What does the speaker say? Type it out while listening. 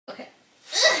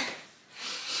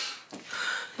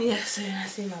Yeah, so I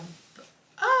see my...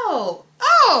 Oh,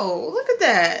 look at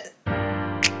that.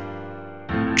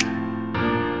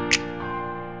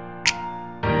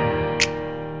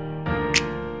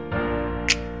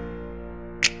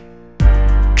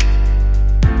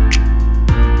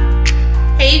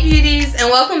 Hey beauties, and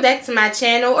welcome back to my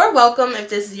channel, or welcome if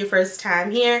this is your first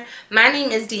time here. My name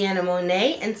is Deanna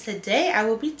Monet, and today I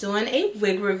will be doing a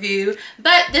wig review.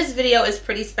 But this video is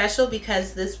pretty special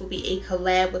because this will be a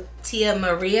collab with Tia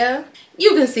Maria.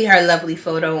 You can see her lovely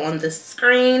photo on the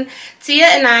screen. Tia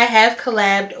and I have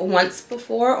collabed once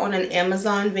before on an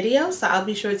Amazon video, so I'll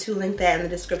be sure to link that in the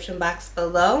description box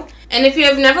below. And if you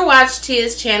have never watched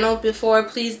Tia's channel before,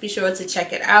 please be sure to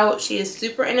check it out. She is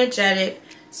super energetic,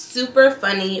 super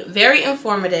funny, very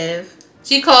informative.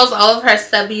 She calls all of her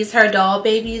subbies her doll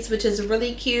babies, which is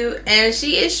really cute, and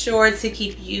she is sure to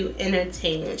keep you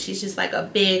entertained. She's just like a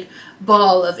big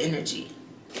ball of energy.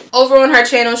 Over on her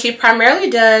channel, she primarily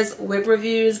does wig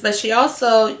reviews, but she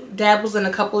also dabbles in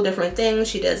a couple different things.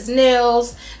 She does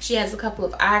nails, she has a couple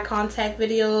of eye contact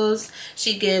videos,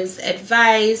 she gives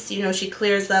advice, you know, she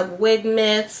clears up wig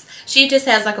myths. She just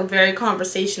has like a very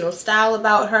conversational style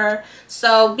about her.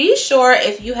 So be sure,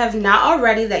 if you have not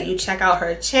already, that you check out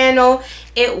her channel.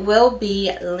 It will be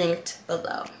linked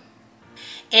below.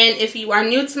 And if you are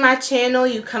new to my channel,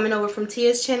 you coming over from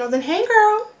Tia's channel, then hey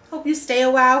girl, hope you stay a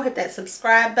while. Hit that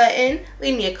subscribe button.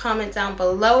 Leave me a comment down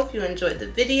below if you enjoyed the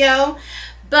video.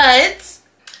 But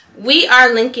we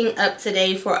are linking up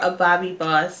today for a Bobbi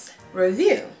Boss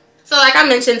review. So like I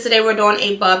mentioned, today we're doing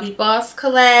a Bobbi Boss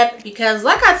collab because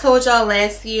like I told y'all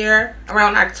last year,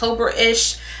 around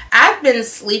October-ish, I've been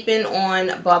sleeping on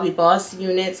Bobbi Boss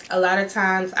units. A lot of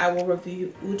times I will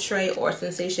review Outre or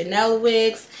Sensational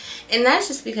wigs, and that's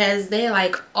just because they're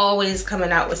like always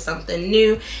coming out with something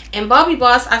new. And Bobbi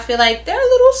Boss, I feel like they're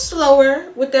a little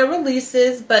slower with their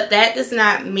releases, but that does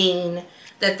not mean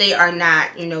that they are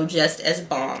not, you know, just as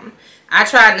bomb. I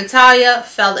tried Natalia,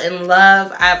 fell in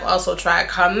love. I've also tried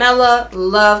Carmella,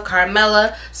 love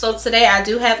Carmella. So today I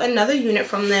do have another unit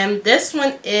from them. This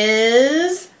one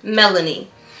is Melony.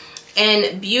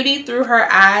 And Beauty Through Her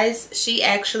Eyes, she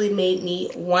actually made me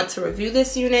want to review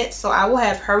this unit. So I will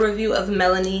have her review of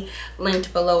Melony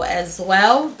linked below as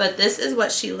well. But this is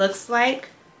what she looks like.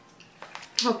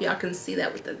 Hope y'all can see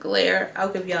that with the glare. I'll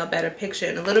give y'all a better picture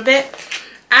in a little bit.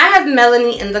 I have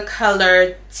Melony in the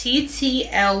color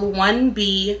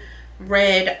TTL1B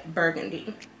Red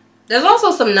Burgundy. There's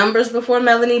also some numbers before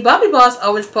Melony. Bobbi Boss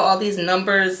always put all these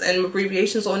numbers and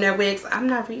abbreviations on their wigs. I'm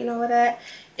not reading all of that.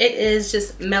 It is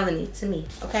just Melony to me,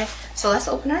 okay? So let's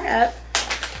open her up.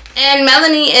 And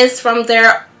Melony is from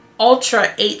their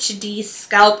Ultra HD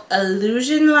Scalp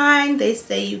Illusion line. They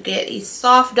say you get a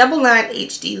soft double line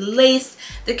HD lace.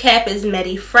 The cap is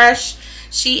Medi Fresh.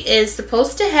 She is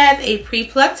supposed to have a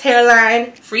pre-plucked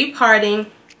hairline, free parting,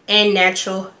 and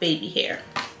natural baby hair.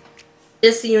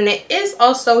 This unit is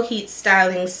also heat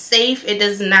styling safe. It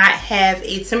does not have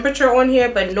a temperature on here,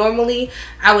 but normally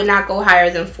I would not go higher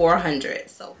than 400.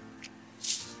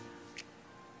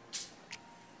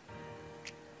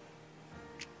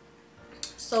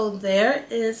 So there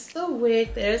is the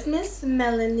wig. There's Miss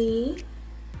Melony.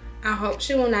 I hope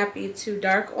she will not be too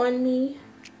dark on me.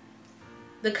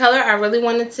 The color I really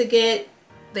wanted to get,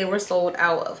 they were sold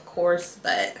out, of course,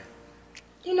 but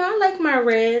you know, I like my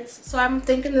reds, so I'm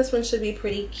thinking this one should be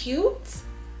pretty cute.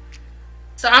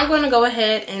 So I'm going to go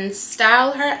ahead and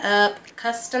style her up,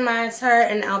 customize her,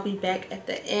 and I'll be back at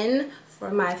the end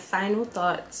for my final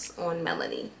thoughts on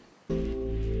Melony.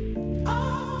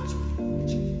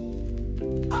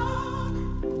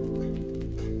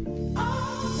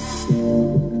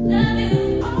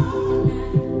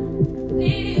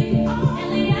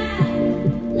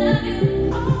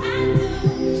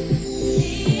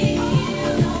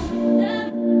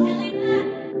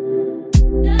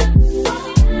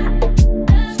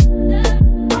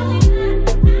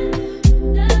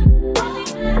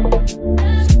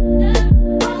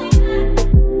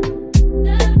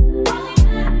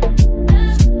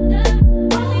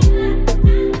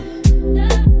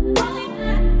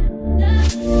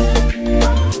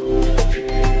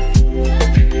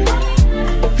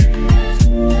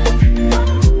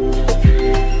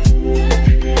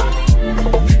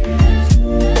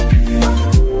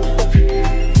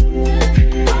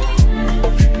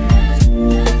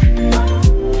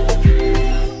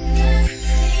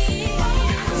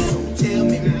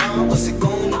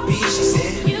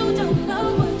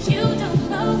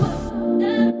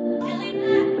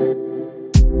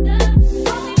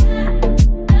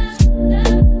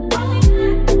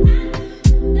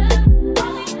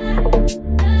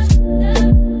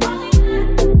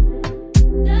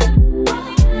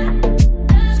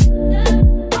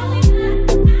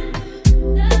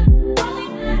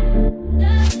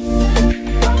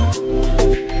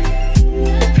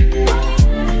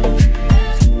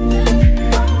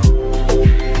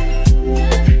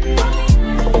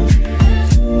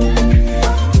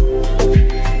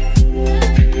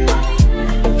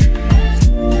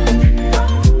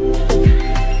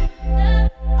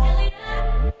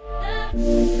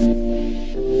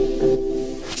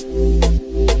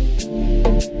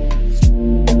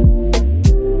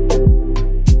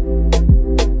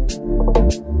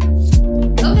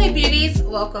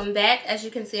 Welcome back. As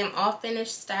you can see, I'm all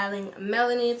finished styling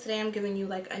Melanie. Today I'm giving you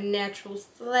like a natural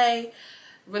slay.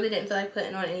 Really didn't feel like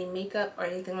putting on any makeup or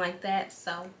anything like that,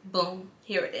 so boom,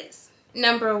 here it is.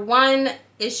 Number one,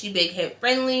 is she big head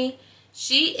friendly?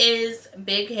 She is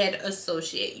big head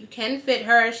associate. You can fit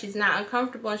her. She's not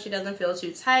uncomfortable and she doesn't feel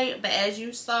too tight, but as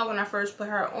you saw when I first put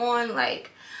her on,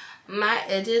 like my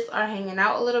edges are hanging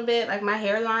out a little bit, like my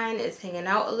hairline is hanging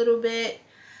out a little bit.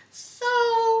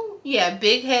 So yeah,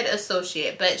 big head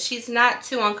associate, but she's not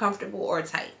too uncomfortable or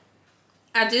tight.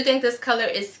 I do think this color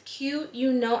is cute.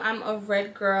 You know I'm a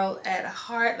red girl at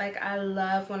heart. Like I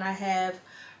love when I have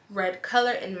red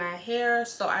color in my hair,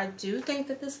 so I do think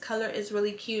that this color is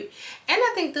really cute, and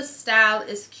I think the style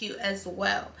is cute as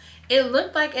well. It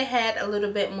looked like it had a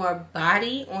little bit more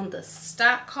body on the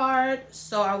stock card,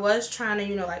 so I was trying to,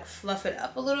 you know, like fluff it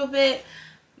up a little bit.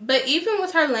 But even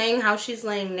with her laying how she's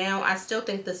laying now, I still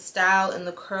think the style and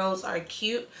the curls are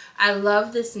cute. I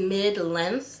love this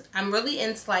mid-length. I'm really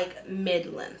into like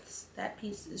mid-lengths. That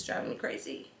piece is driving me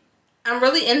crazy. I'm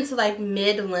really into like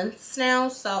mid-lengths now,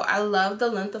 so I love the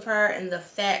length of her and the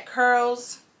fat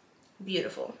curls.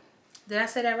 Beautiful. Did I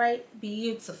say that right?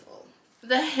 Beautiful.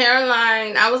 The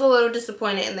hairline, I was a little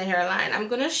disappointed in the hairline. I'm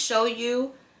going to show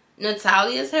you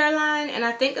Natalia's hairline, and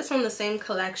I think it's from the same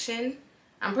collection.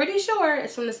 I'm pretty sure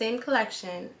it's from the same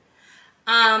collection.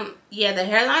 Yeah, the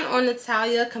hairline on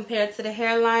Natalia compared to the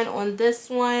hairline on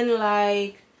this one,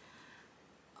 like,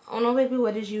 oh no, baby,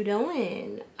 what is you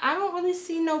doing? I don't really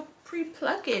see no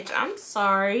pre-pluckage. I'm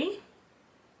sorry.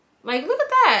 Like, look at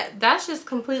that. That's just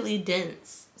completely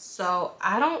dense. So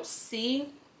I don't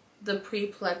see the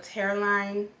pre-plucked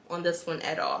hairline on this one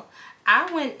at all.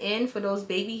 I went in for those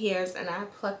baby hairs and I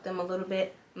plucked them a little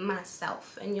bit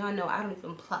myself. And y'all know I don't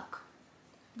even pluck.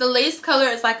 The lace color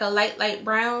is like a light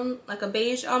brown, like a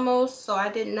beige almost, so I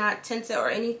did not tint it or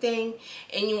anything,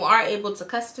 and you are able to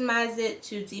customize it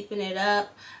to deepen it up,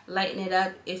 lighten it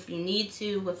up if you need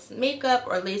to with makeup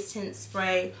or lace tint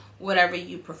spray, whatever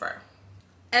you prefer.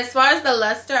 As far as the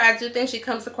luster, I do think she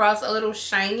comes across a little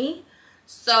shiny,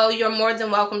 so you're more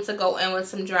than welcome to go in with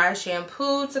some dry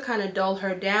shampoo to kind of dull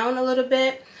her down a little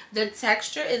bit. The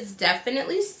texture is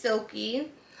definitely silky.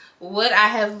 Would I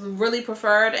have really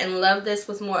preferred and loved this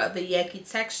with more of the yucky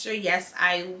texture? Yes,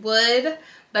 I would.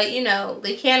 But, you know,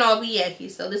 they can't all be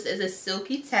yucky. So this is a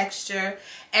silky texture.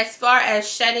 As far as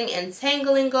shedding and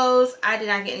tangling goes, I did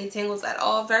not get any tangles at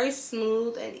all. Very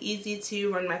smooth and easy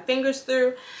to run my fingers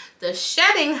through. The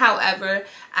shedding, however,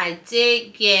 I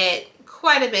did get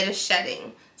quite a bit of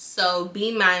shedding. So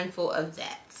be mindful of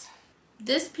that.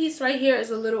 This piece right here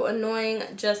is a little annoying,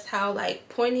 just how like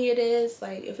pointy it is.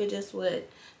 Like if it just would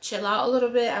chill out a little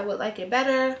bit, I would like it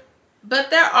better.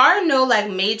 But there are no like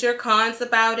major cons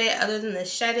about it other than the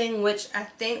shedding, which I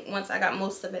think once I got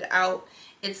most of it out,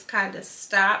 it's kind of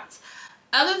stopped.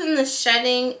 Other than the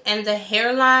shedding and the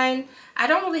hairline, I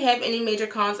don't really have any major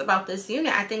cons about this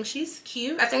unit. I think she's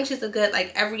cute. I think she's a good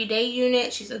like everyday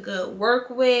unit. She's a good work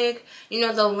wig. You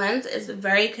know, the length is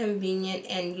very convenient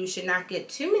and you should not get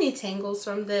too many tangles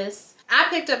from this. I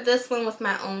picked up this one with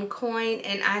my own coin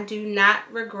and I do not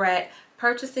regret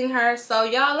purchasing her. So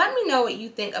y'all, let me know what you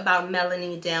think about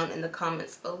Melanie down in the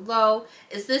comments below.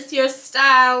 Is this your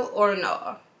style or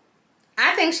no?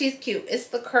 I think she's cute. It's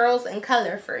the curls and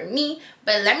color for me,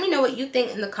 but let me know what you think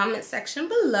in the comment section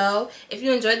below. If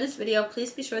you enjoyed this video,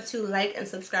 please be sure to like and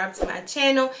subscribe to my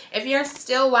channel. If you're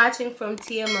still watching from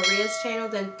Tia Maria's channel,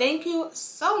 then thank you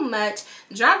so much.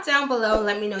 Drop down below,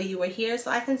 let me know you were here so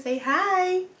I can say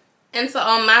hi. And to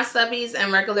all my subbies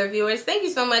and regular viewers, thank you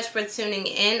so much for tuning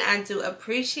in. I do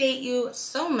appreciate you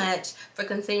so much for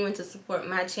continuing to support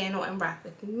my channel and rock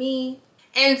with me.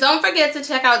 And don't forget to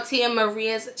check out Tia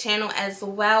Maria's channel as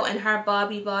well and her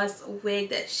Bobby Boss wig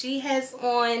that she has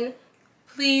on.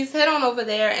 Please head on over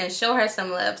there and show her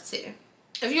some love too.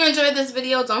 If you enjoyed this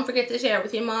video, don't forget to share it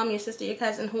with your mom, your sister, your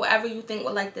cousin, whoever you think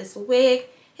would like this wig.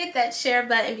 Hit that share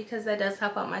button because that does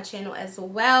help out my channel as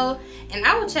well. And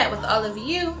I will chat with all of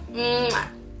you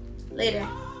later.